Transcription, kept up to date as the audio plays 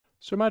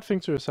So you might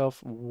think to yourself,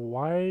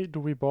 why do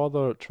we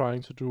bother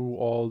trying to do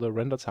all the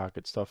render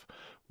target stuff?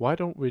 Why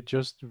don't we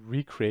just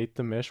recreate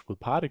the mesh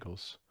with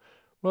particles?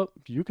 Well,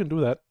 you can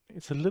do that.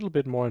 It's a little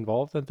bit more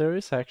involved, and there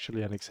is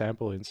actually an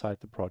example inside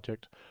the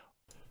project.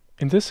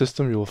 In this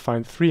system, you will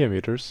find three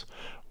emitters.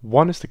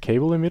 One is the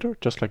cable emitter,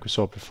 just like we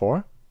saw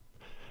before.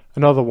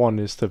 Another one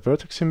is the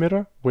vertex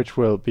emitter, which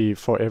will be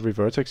for every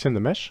vertex in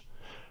the mesh.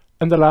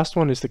 And the last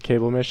one is the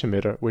cable mesh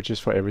emitter, which is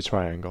for every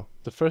triangle.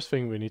 The first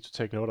thing we need to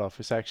take note of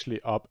is actually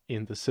up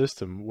in the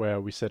system where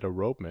we set a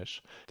rope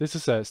mesh. This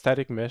is a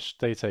static mesh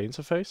data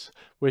interface,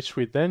 which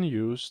we then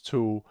use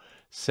to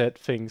set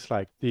things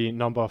like the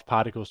number of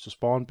particles to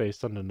spawn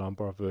based on the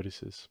number of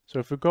vertices. So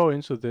if we go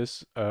into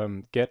this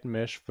get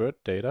mesh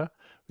vert data,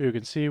 you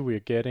can see we're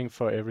getting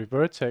for every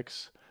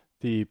vertex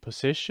the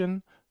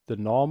position, the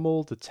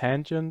normal, the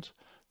tangent,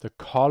 the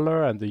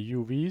color, and the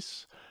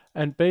UVs,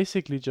 and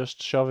basically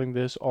just shoving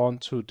this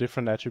onto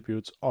different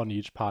attributes on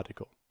each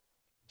particle.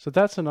 So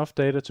that's enough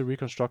data to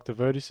reconstruct the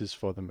vertices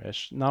for the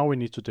mesh. Now we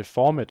need to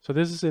deform it. So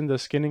this is in the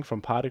skinning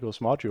from particles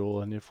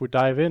module, and if we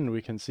dive in,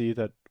 we can see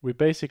that we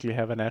basically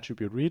have an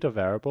attribute reader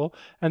variable,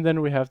 and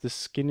then we have the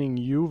skinning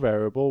u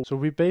variable. So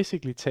we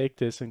basically take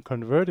this and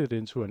convert it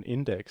into an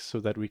index so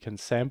that we can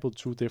sample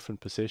two different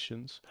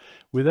positions.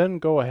 We then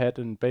go ahead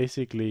and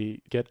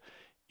basically get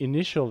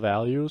initial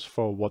values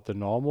for what the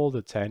normal,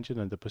 the tangent,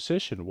 and the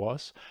position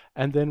was,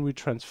 and then we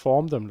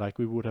transform them like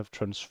we would have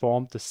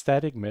transformed the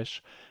static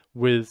mesh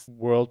with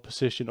world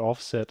position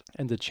offset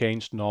and the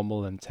changed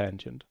normal and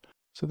tangent.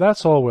 So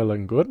that's all well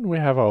and good. We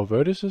have our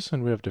vertices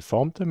and we have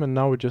deformed them, and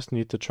now we just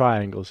need the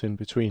triangles in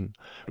between.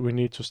 We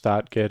need to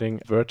start getting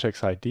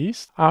vertex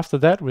IDs. After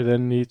that, we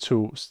then need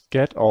to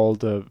get all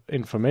the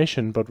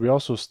information, but we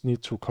also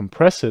need to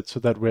compress it so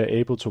that we're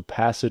able to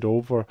pass it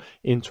over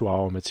into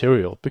our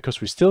material, because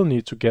we still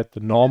need to get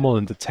the normal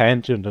and the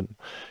tangent and,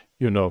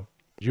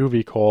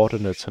 UV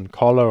coordinates and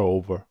color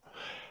over.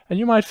 And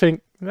you might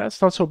think,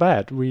 that's not so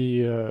bad.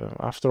 We,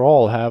 after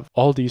all, have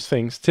all these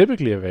things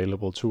typically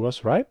available to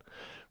us, right?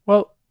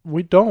 Well,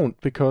 we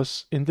don't,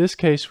 because in this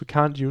case we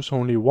can't use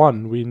only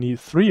one. We need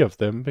three of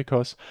them,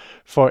 because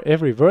for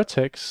every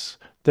vertex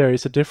there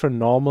is a different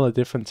normal, a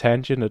different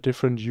tangent, a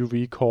different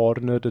UV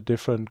coordinate, a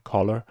different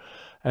color.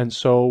 And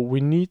so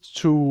we need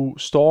to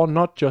store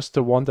not just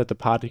the one that the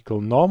particle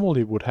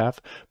normally would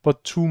have,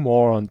 but two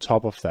more on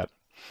top of that.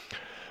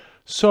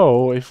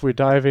 So if we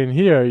dive in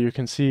here, you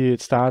can see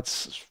it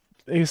starts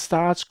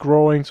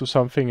growing to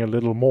something a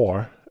little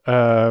more.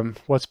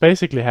 What's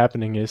basically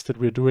happening is that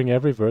we're doing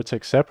every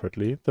vertex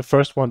separately. The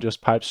first one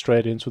just pipes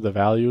straight into the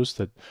values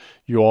that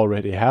you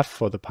already have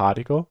for the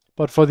particle.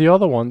 But for the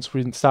other ones,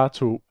 we start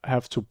to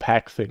have to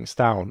pack things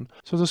down.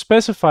 So to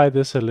specify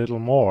this a little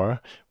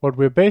more, what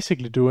we're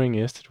basically doing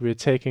is that we're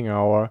taking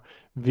our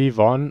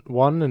V1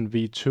 and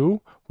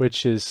V2,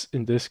 which is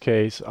in this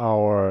case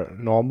our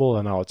normal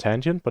and our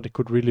tangent, but it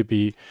could really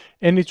be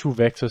any two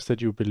vectors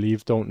that you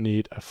believe don't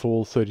need a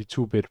full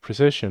 32-bit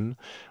precision.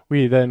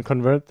 We then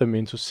convert them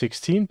into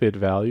 16-bit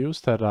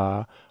values that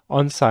are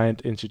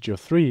unsigned integer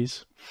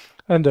 3s,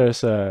 and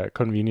there's a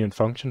convenient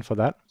function for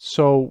that.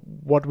 So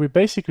what we're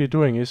basically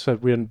doing is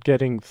that we're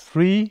getting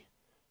three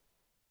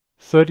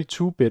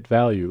 32-bit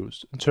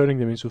values and turning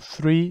them into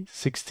three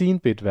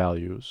 16-bit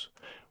values,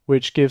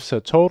 which gives a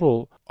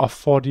total of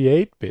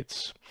 48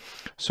 bits.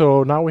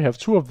 So now we have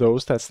two of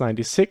those, that's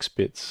 96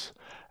 bits.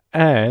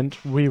 And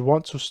we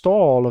want to store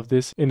all of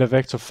this in a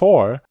vector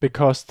 4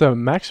 because the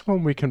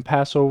maximum we can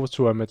pass over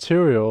to a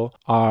material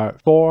are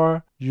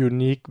 4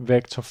 unique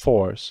vector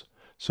 4s.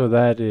 So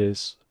that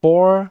is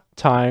 4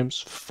 times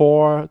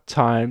 4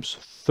 times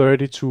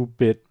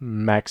 32-bit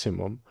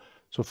maximum.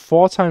 So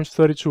 4 times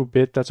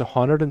 32-bit, that's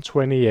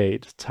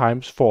 128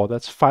 times 4.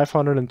 That's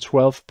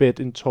 512-bit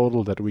in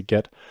total that we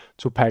get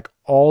to pack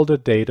all the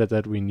data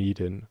that we need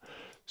in.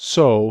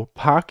 So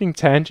parking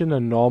tangent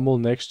and normal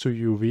next to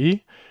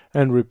UV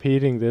and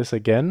repeating this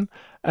again,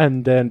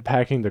 and then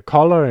packing the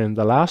color in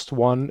the last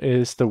one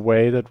is the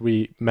way that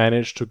we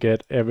manage to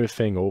get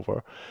everything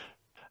over.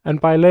 And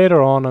by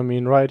later on, I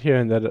mean right here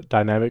in the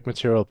dynamic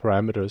material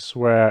parameters,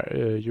 where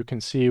you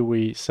can see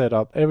we set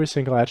up every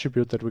single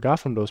attribute that we got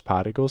from those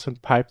particles and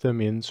pipe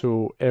them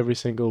into every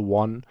single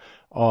one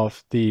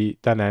of the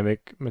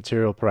dynamic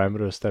material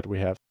parameters that we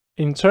have.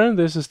 In turn,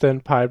 this is then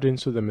piped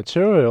into the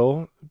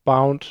material,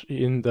 bound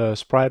in the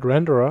sprite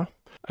renderer.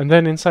 And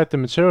then inside the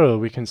material,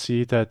 we can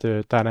see that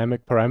the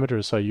dynamic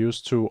parameters are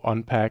used to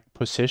unpack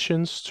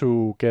positions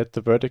to get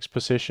the vertex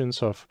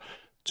positions of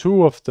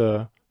two of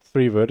the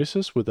three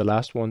vertices, with the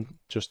last one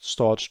just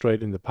stored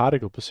straight in the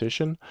particle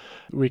position.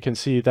 We can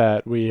see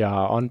that we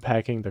are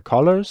unpacking the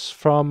colors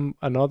from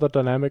another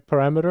dynamic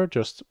parameter.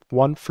 Just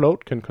one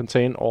float can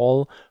contain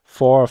all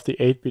 4 of the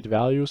 8-bit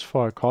values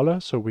for a color,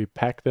 so we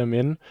pack them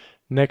in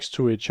next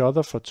to each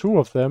other for 2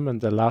 of them,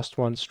 and the last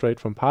one straight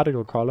from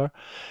particle color.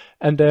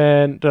 And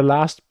then the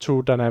last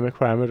 2 dynamic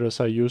parameters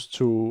are used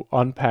to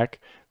unpack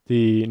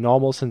the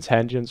normals and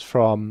tangents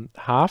from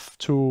half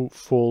to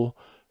full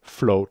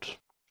float.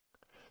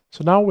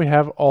 So now we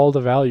have all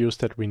the values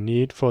that we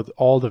need for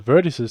all the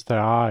vertices there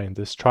are in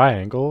this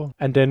triangle,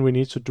 and then we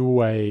need to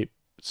do a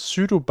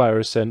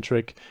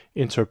pseudo-barycentric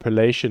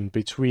interpolation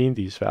between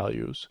these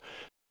values.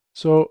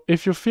 So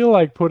if you feel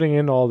like putting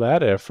in all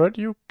that effort,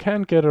 you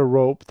can get a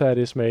rope that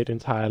is made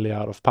entirely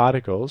out of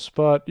particles,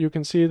 but you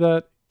can see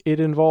that it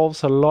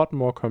involves a lot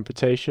more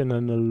computation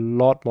and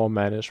a lot more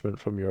management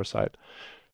from your side.